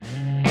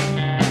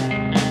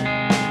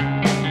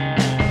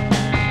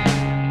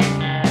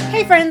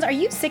friends, are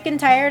you sick and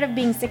tired of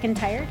being sick and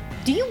tired?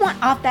 Do you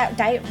want off that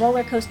diet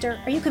roller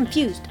coaster? Are you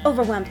confused,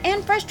 overwhelmed,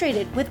 and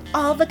frustrated with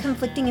all the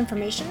conflicting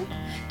information?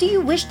 Do you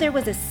wish there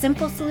was a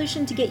simple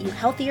solution to get you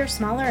healthier,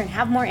 smaller, and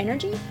have more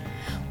energy?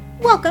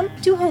 Welcome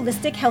to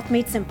Holistic Health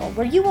Made Simple,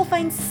 where you will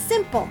find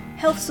simple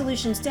health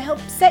solutions to help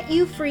set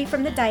you free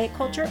from the diet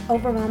culture,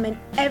 overwhelm, and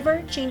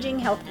ever-changing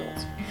health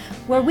rules.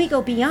 Where we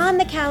go beyond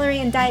the calorie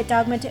and diet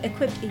dogma to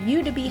equip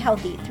you to be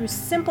healthy through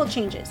simple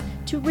changes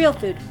to real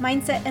food,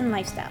 mindset, and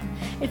lifestyle.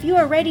 If you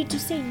are ready to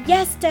say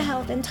yes to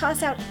health and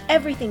toss out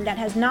everything that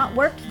has not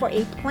worked for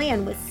a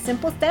plan with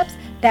simple steps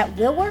that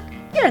will work,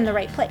 you're in the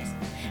right place.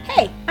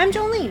 Hey, I'm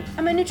Jolene.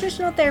 I'm a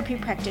nutritional therapy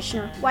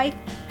practitioner, wife,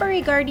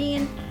 furry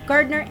guardian,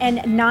 gardener,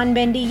 and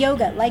non-bendy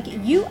yoga. Like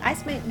you, I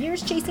spent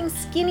years chasing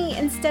skinny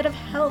instead of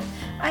health.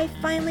 I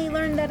finally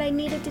learned that I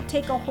needed to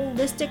take a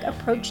holistic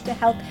approach to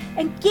health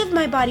and give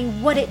my body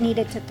what it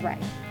needed to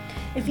thrive.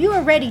 If you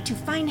are ready to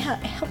find a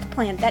health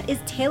plan that is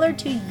tailored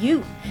to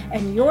you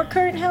and your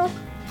current health,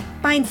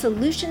 find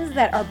solutions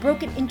that are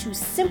broken into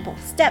simple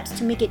steps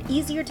to make it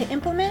easier to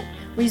implement,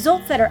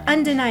 results that are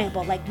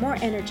undeniable like more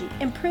energy,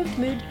 improved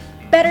mood,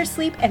 better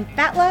sleep, and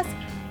fat loss,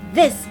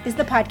 this is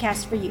the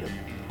podcast for you.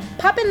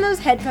 Pop in those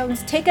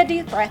headphones, take a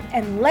deep breath,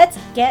 and let's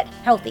get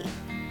healthy.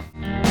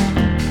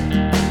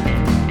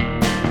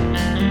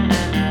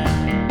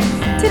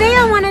 Today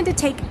I wanted to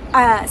take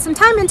some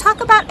time and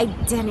talk about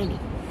identity,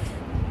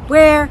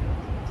 where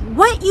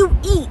what you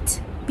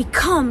eat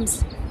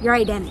becomes your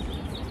identity.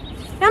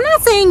 Now, I'm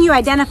not saying you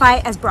identify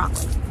as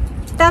broccoli.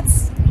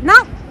 That's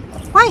not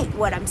quite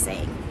what I'm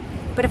saying.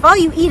 But if all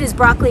you eat is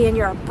broccoli and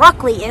you're a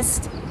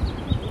broccoliist,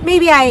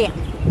 maybe I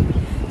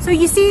am. So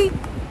you see,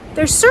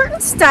 there's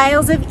certain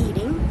styles of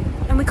eating,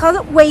 and we call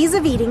it ways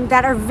of eating,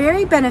 that are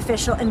very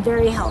beneficial and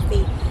very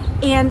healthy.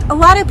 And a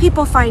lot of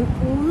people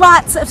find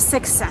lots of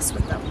success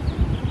with them.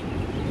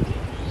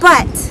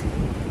 But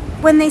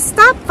when they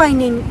stop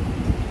finding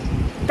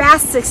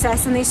fast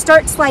success and they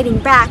start sliding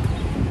back,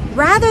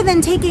 rather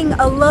than taking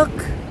a look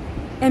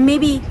and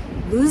maybe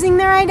losing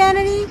their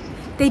identity,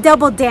 they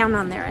double down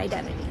on their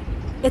identity.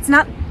 It's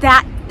not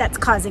that that's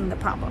causing the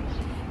problem.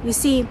 You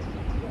see,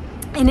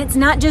 and it's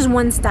not just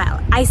one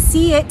style. I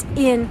see it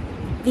in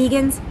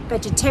vegans,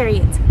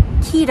 vegetarians,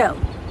 keto,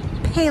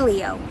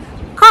 paleo,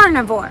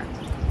 carnivore.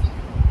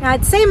 Now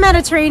I'd say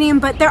Mediterranean,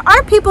 but there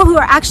are people who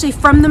are actually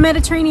from the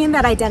Mediterranean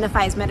that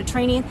identify as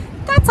Mediterranean.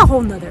 That's a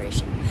whole nother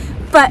issue.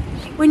 But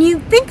when you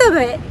think of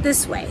it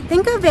this way,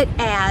 think of it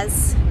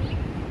as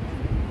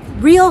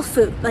real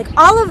food. Like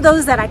all of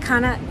those that I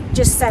kind of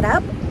just set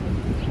up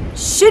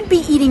should be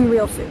eating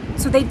real food.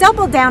 So they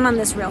double down on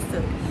this real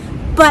food.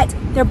 But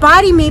their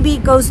body maybe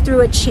goes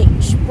through a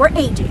change. We're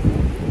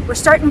aging. We're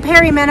starting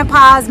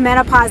perimenopause,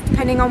 menopause,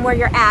 depending on where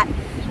you're at.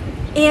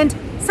 And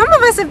some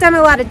of us have done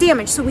a lot of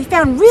damage. So we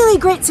found really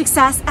great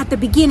success at the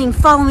beginning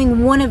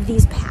following one of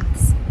these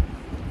paths.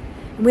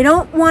 We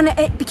don't want to,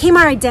 it became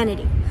our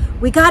identity.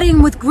 We got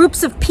in with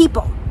groups of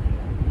people.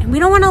 And we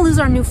don't want to lose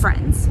our new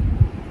friends.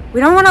 We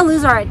don't want to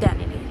lose our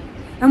identity.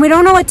 And we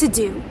don't know what to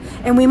do.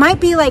 And we might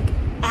be like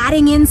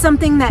adding in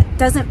something that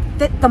doesn't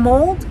fit the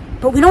mold.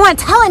 But we don't want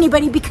to tell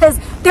anybody because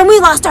then we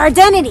lost our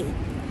identity.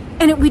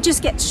 And we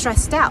just get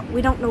stressed out.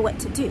 We don't know what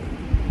to do.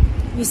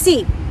 You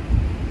see,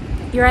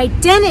 your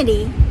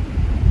identity,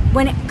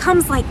 when it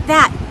comes like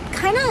that,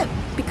 kind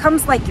of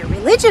becomes like your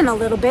religion a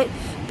little bit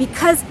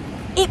because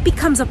it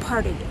becomes a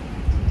part of you.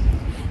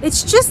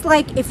 It's just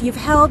like if you've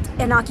held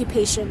an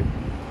occupation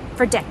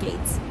for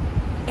decades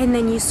and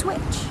then you switch.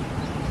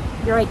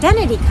 Your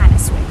identity kind of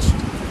switched.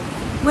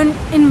 When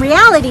in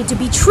reality, to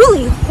be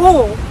truly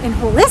whole and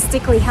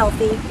holistically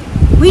healthy,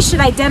 we should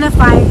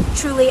identify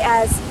truly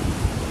as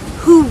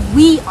who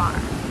we are.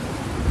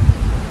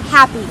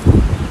 Happy,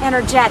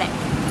 energetic,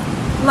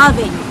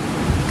 loving,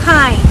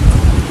 kind.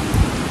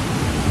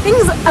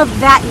 Things of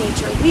that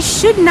nature. We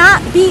should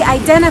not be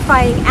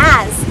identifying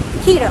as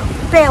keto,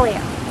 paleo,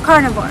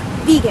 carnivore,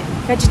 vegan,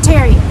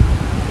 vegetarian.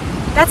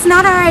 That's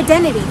not our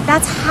identity.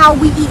 That's how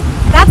we eat.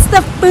 That's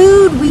the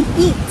food we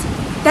eat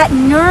that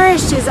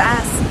nourishes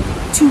us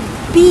to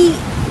be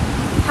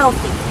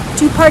healthy,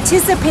 to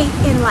participate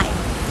in life.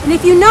 And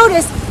if you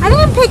notice, I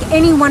didn't pick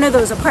any one of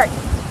those apart.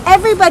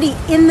 Everybody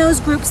in those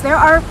groups, there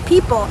are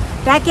people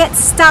that get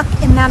stuck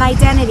in that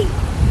identity.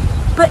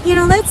 But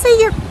let's say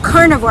you're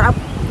carnivore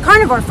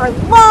for a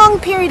long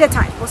period of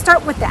time. We'll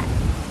start with that.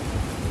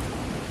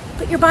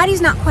 But your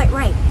body's not quite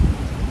right.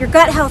 Your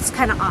gut health's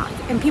kind of off.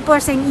 And people are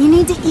saying you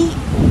need to eat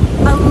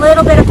a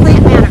little bit of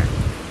plant matter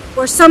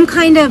or some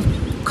kind of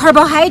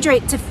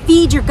carbohydrate to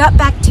feed your gut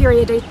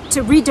bacteria,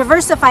 to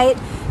re-diversify it,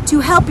 to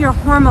help your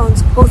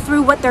hormones go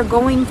through what they're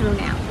going through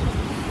now.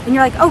 And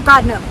you're like, oh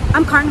God, no,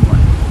 I'm carnivore.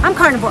 I'm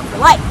carnivore for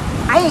life.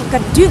 I ain't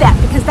gonna do that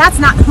because that's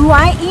not who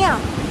I am.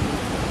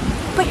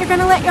 But you're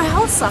gonna let your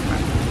health suffer.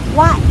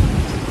 Why?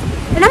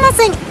 And I'm not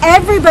saying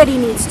everybody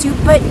needs to,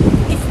 but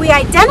if we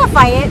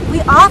identify it, we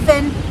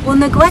often will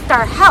neglect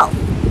our health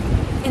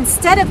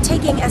instead of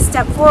taking a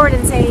step forward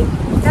and saying,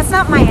 that's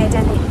not my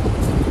identity.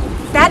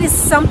 That is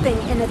something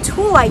in a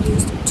tool I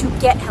used to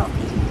get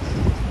healthy.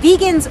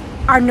 Vegans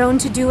are known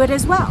to do it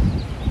as well.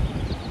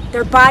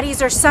 Their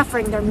bodies are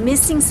suffering. They're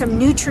missing some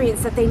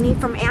nutrients that they need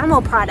from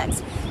animal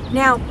products.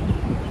 Now,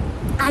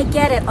 I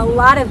get it. A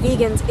lot of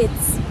vegans,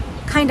 it's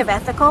kind of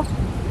ethical.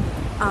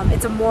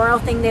 It's a moral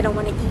thing. They don't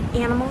want to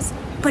eat animals.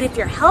 But if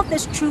your health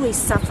is truly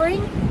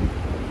suffering,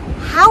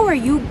 how are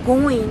you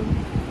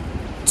going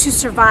to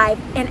survive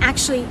and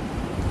actually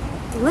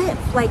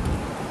live? Like,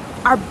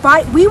 our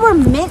body, we were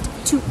meant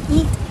to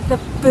eat the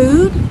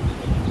food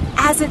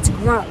as it's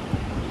grown.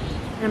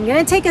 And I'm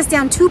going to take us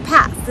down two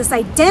paths. This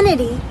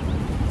identity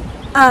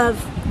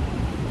of,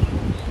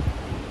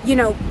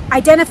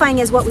 identifying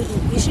as what we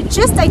eat. You should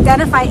just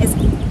identify as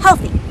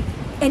healthy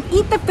and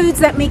eat the foods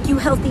that make you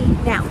healthy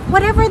now,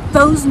 whatever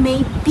those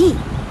may be.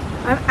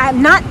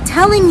 I'm not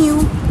telling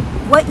you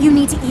what you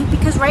need to eat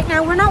because right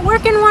now we're not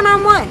working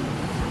one-on-one.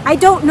 I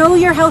don't know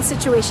your health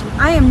situation.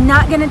 I am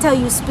not going to tell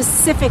you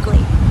specifically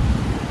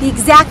the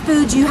exact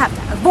foods you have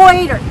to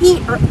avoid or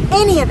eat or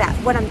any of that.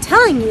 What I'm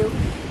telling you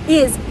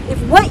is if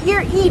what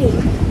you're eating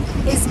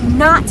is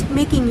not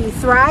making you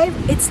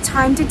thrive, it's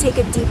time to take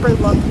a deeper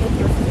look at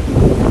your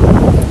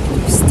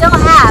food. You still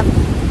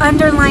have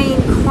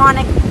underlying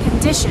chronic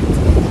conditions.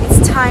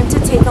 It's time to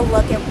take a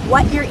look at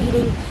what you're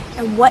eating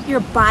and what your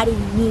body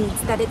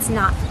needs that it's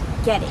not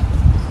getting,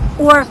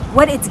 or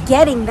what it's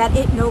getting that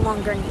it no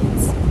longer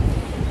needs.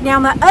 Now,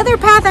 the other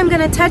path I'm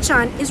going to touch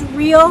on is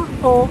real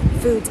whole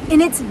foods in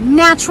its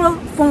natural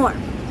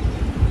form.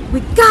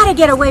 We got to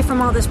get away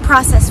from all this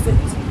processed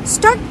foods.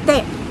 Start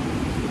there.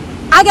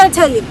 I got to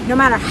tell you, no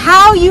matter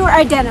how you're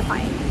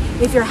identifying,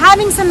 if you're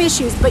having some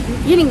issues but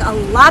you're eating a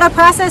lot of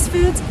processed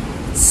foods,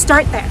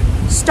 start there.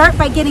 Start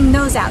by getting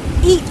those out.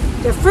 Eat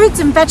the fruits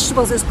and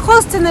vegetables as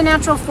close to the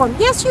natural form.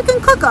 Yes, you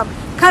can cook them.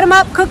 Cut them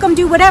up, cook them,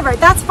 do whatever.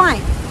 That's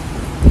fine.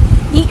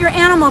 Eat your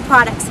animal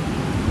products.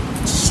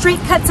 Straight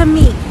cuts of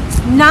meat,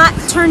 not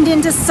turned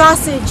into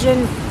sausage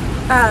and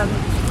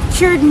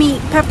cured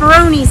meat,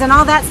 pepperonis and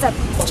all that stuff.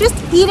 Just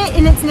eat it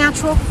in its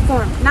natural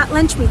form, not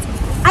lunch meats.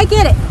 I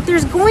get it.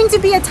 There's going to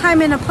be a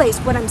time and a place.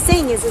 What I'm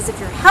saying is if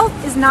your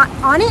health is not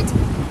on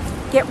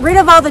it, get rid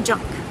of all the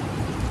junk.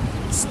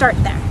 Start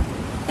there.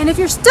 And if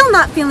you're still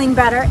not feeling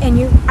better and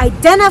you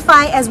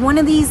identify as one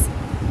of these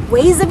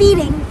ways of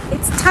eating,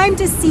 it's time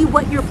to see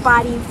what your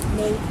body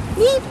may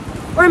need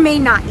or may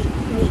not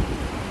need.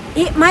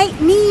 It might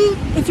need,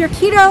 if you're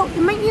keto,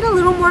 it might need a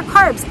little more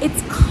carbs.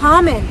 It's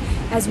common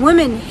as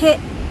women hit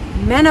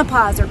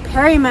menopause or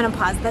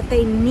perimenopause that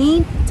they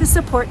need to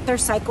support their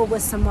cycle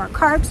with some more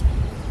carbs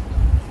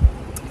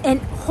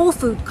and whole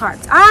food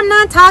carbs. I'm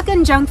not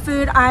talking junk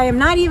food. I am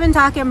not even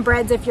talking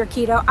breads if you're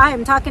keto. I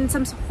am talking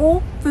some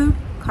whole food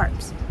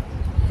carbs.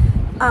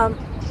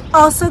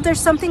 Also, there's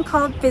something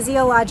called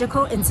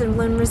physiological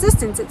insulin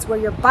resistance. It's where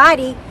your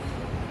body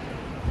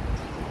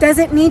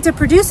doesn't need to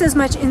produce as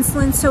much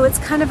insulin, so it's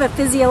kind of a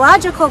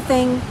physiological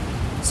thing.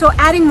 So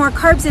adding more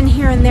carbs in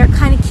here and there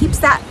kind of keeps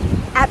that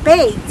at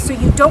bay, so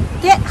you don't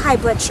get high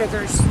blood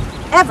sugars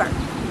ever.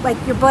 Like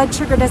your blood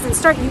sugar doesn't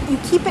start. You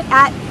keep it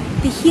at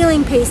the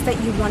healing pace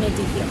that you wanted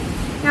to heal.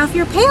 Now, if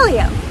you're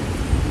paleo,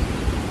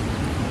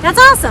 that's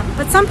awesome,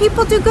 but some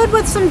people do good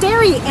with some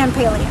dairy and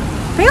paleo.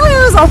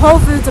 Paleo is a whole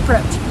foods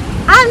approach.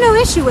 I have no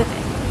issue with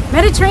it.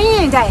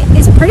 Mediterranean diet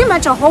is pretty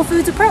much a whole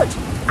foods approach.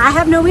 I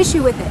have no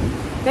issue with it.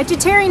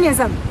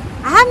 Vegetarianism,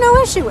 I have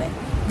no issue with.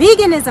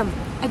 Veganism,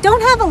 I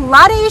don't have a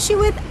lot of issue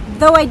with,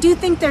 though I do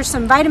think there's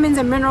some vitamins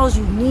and minerals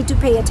you need to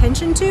pay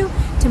attention to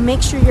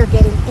make sure you're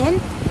getting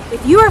in.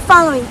 If you are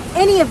following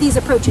any of these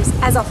approaches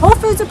as a whole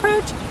foods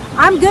approach,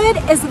 I'm good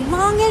as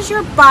long as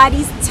your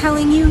body's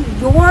telling you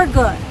you're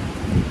good.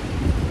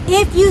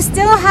 If you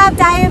still have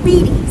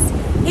diabetes,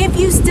 if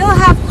you still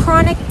have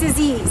chronic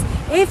disease,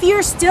 if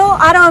you're still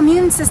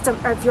autoimmune system,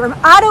 or if your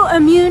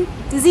autoimmune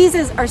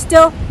diseases are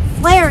still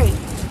flaring,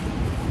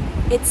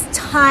 it's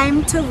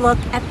time to look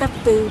at the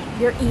food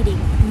you're eating,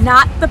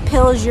 not the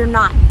pills you're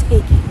not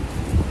taking.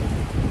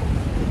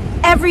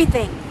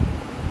 Everything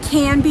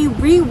can be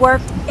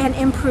reworked and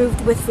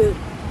improved with food.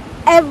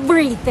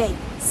 Everything.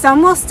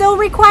 Some will still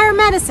require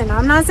medicine.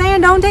 I'm not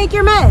saying don't take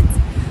your meds.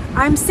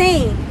 I'm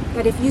saying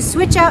that if you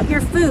switch out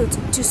your foods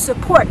to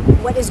support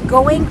what is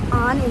going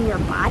on in your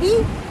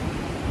body,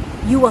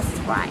 you will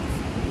thrive.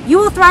 You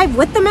will thrive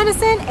with the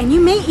medicine, and you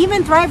may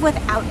even thrive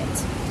without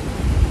it.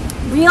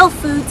 Real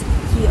foods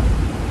heal.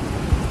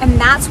 And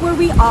that's where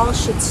we all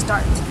should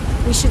start.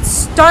 We should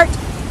start,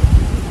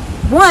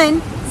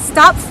 one,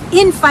 stop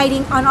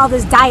infighting on all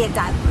this diet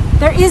dogma.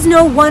 There is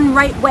no one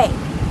right way.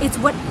 It's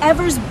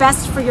whatever's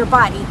best for your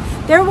body.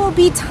 There will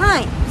be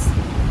times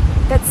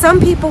that some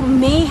people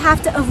may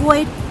have to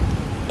avoid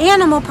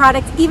animal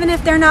products even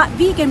if they're not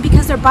vegan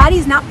because their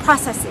body's not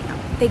processing them.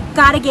 They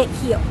gotta get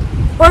healed.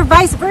 Or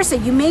vice versa.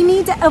 You may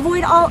need to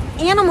avoid all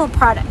animal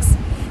products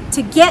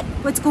to get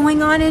what's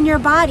going on in your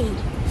body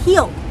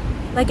healed.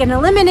 Like an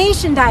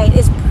elimination diet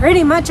is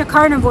pretty much a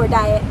carnivore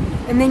diet,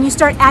 and then you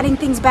start adding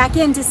things back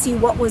in to see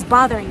what was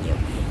bothering you.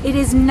 It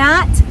is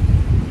not,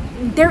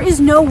 there is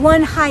no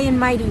one high and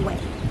mighty way.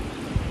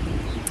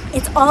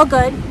 It's all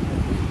good.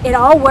 It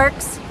all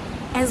works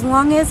as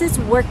long as it's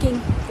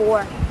working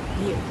for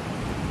you.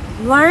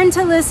 Learn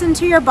to listen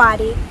to your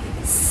body.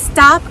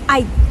 Stop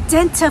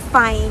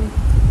identifying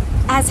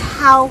as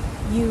how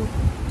you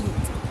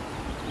eat.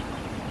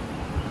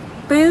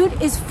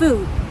 Food is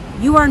food.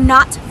 You are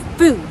not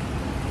food.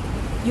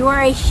 You are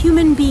a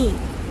human being.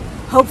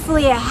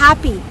 Hopefully a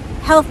happy,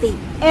 healthy,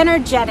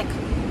 energetic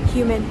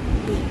human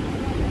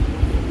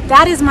being.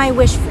 That is my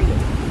wish for you.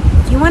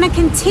 If you want to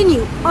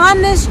continue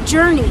on this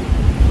journey,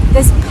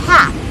 this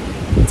path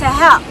to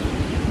health,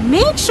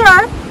 make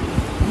sure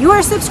you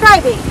are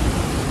subscribing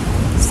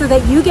so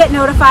that you get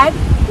notified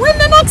when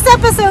the next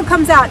episode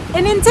comes out.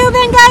 And until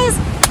then, guys,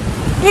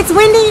 it's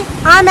Wendy.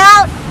 I'm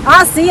out.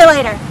 I'll see you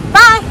later.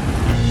 Bye.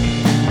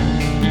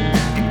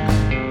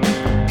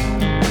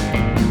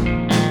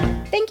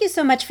 Thank you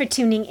so much for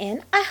tuning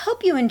in. I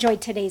hope you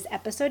enjoyed today's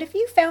episode. If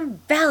you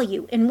found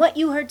value in what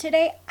you heard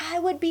today, I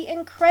would be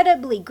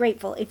incredibly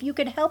grateful if you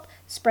could help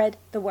spread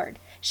the word.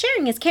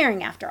 Sharing is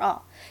caring, after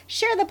all.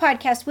 Share the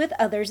podcast with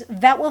others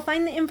that will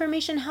find the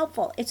information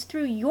helpful. It's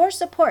through your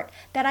support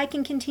that I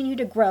can continue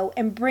to grow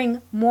and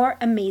bring more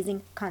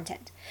amazing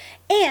content.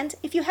 And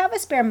if you have a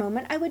spare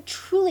moment, I would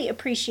truly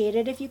appreciate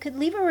it if you could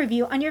leave a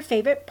review on your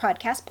favorite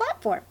podcast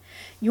platform.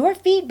 Your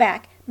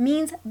feedback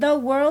means the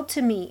world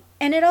to me,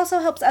 and it also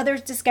helps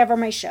others discover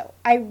my show.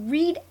 I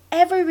read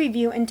every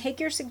review and take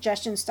your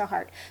suggestions to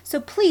heart, so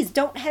please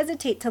don't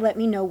hesitate to let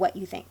me know what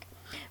you think.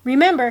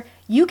 Remember,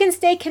 you can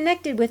stay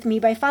connected with me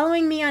by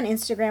following me on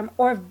Instagram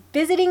or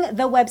visiting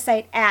the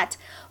website at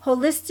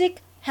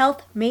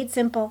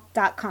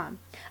holistichealthmadesimple.com.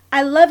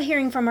 I love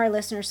hearing from our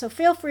listeners, so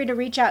feel free to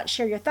reach out,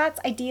 share your thoughts,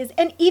 ideas,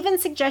 and even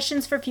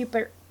suggestions for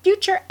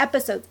future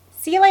episodes.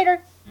 See you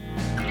later.